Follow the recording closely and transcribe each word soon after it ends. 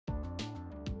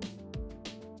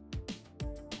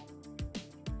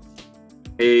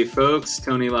Hey folks,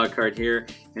 Tony Lockhart here,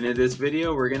 and in this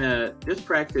video we're gonna just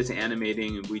practice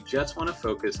animating, and we just want to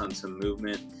focus on some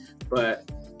movement. But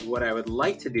what I would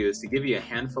like to do is to give you a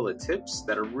handful of tips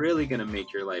that are really going to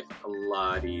make your life a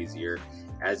lot easier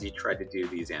as you try to do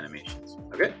these animations.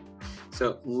 Okay,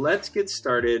 so let's get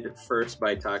started first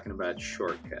by talking about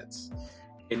shortcuts.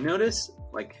 And notice,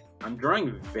 like, I'm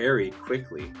drawing very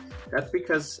quickly. That's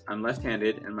because I'm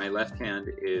left-handed and my left hand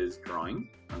is drawing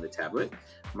on the tablet.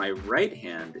 My right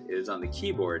hand is on the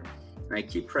keyboard and I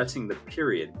keep pressing the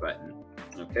period button,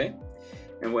 okay?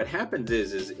 And what happens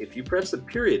is if you press the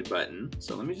period button,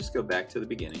 so let me just go back to the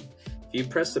beginning. If you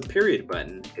press the period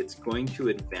button, it's going to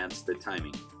advance the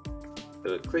timing.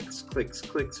 So it clicks, clicks,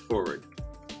 clicks forward.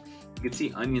 You can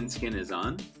see onion skin is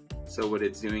on. So what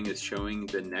it's doing is showing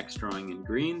the next drawing in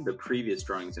green, the previous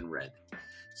drawings in red.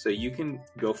 So you can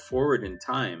go forward in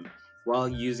time while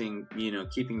using,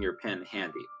 keeping your pen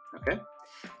handy, okay?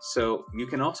 So you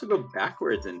can also go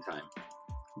backwards in time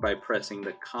by pressing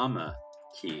the comma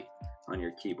key on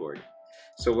your keyboard.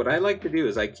 So what I like to do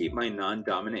is I keep my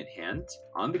non-dominant hand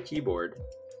on the keyboard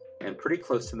and pretty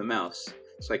close to the mouse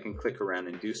so I can click around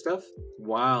and do stuff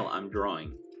while I'm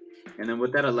drawing. And then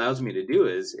what that allows me to do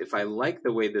is, if I like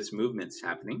the way this movement's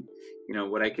happening,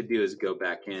 what I could do is go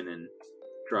back in and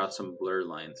draw some blur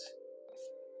lines.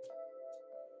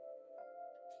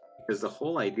 Because the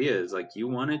whole idea is, like, you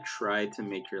want to try to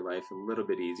make your life a little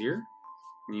bit easier,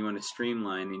 and you want to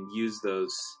streamline and use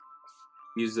those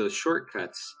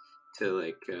shortcuts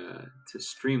to to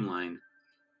streamline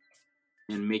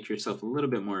and make yourself a little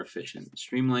bit more efficient.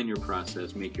 Streamline your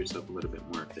process, make yourself a little bit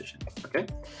more efficient, okay?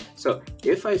 So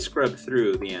if I scrub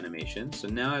through the animation, so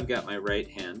now I've got my right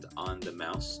hand on the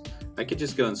mouse, I could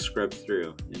just go and scrub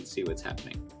through and see what's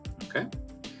happening, okay?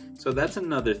 So that's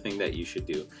another thing that you should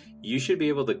do. You should be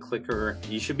able to click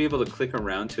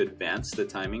around to advance the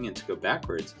timing and to go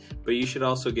backwards, but you should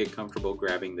also get comfortable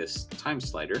grabbing this time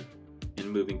slider and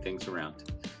moving things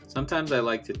around. Sometimes I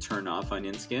like to turn off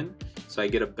onion skin so I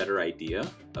get a better idea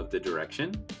of the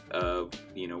direction of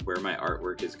where my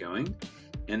artwork is going.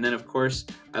 And then of course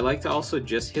I like to also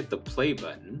just hit the play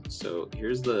button. So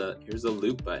here's the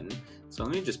loop button. So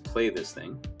let me just play this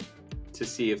thing to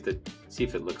see if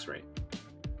it looks right.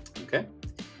 Okay.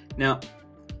 Now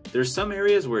there's some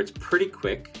areas where it's pretty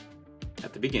quick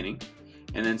at the beginning,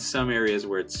 and then some areas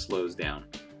where it slows down.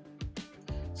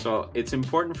 So it's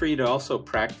important for you to also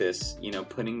practice,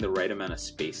 putting the right amount of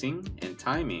spacing and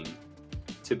timing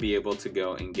to be able to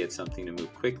go and get something to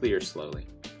move quickly or slowly.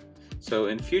 So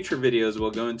in future videos,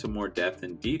 we'll go into more depth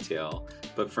and detail,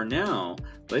 but for now,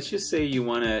 let's just say you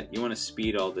wanna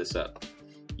speed all this up.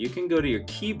 You can go to your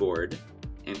keyboard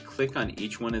and click on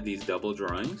each one of these double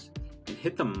drawings and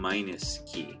hit the minus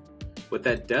key. What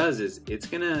that does is it's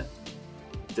gonna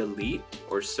delete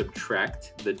or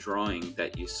subtract the drawing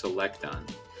that you select on.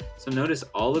 So notice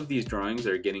all of these drawings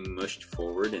are getting mushed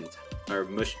forward or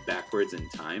mushed backwards in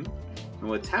time. And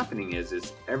what's happening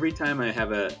is every time I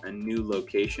have a new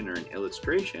location or an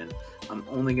illustration, I'm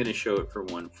only going to show it for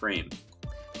one frame.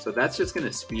 So that's just going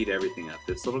to speed everything up.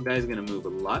 This little guy is going to move a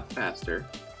lot faster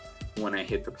when I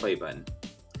hit the play button.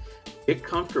 Get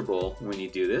comfortable when you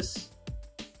do this.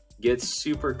 Get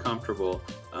super comfortable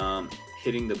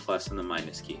hitting the plus and the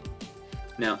minus key.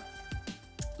 Now,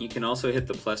 you can also hit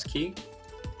the plus key,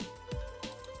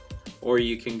 or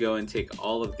you can go and take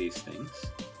all of these things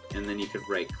and then you could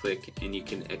right click and you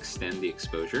can extend the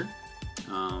exposure.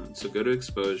 So go to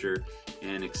exposure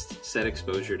and set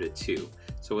exposure to 2.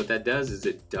 So what that does is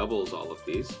it doubles all of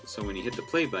these. So when you hit the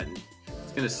play button,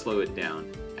 it's going to slow it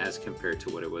down as compared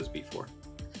to what it was before.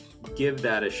 Give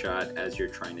that a shot as you're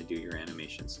trying to do your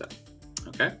animation stuff.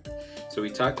 Okay, so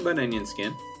we talked about onion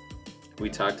skin. We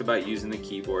talked about using the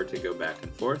keyboard to go back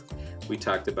and forth. We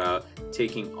talked about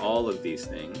taking all of these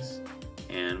things,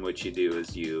 and what you do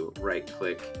is you right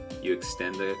click, you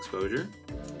extend the exposure,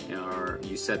 or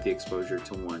you set the exposure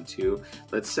to 1, 2.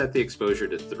 Let's set the exposure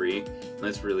to 3.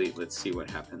 Let's see what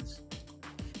happens.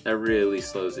 That really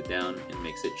slows it down and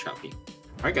makes it choppy.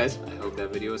 Alright guys, I hope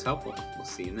that video was helpful. We'll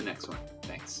see you in the next one.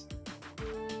 Thanks.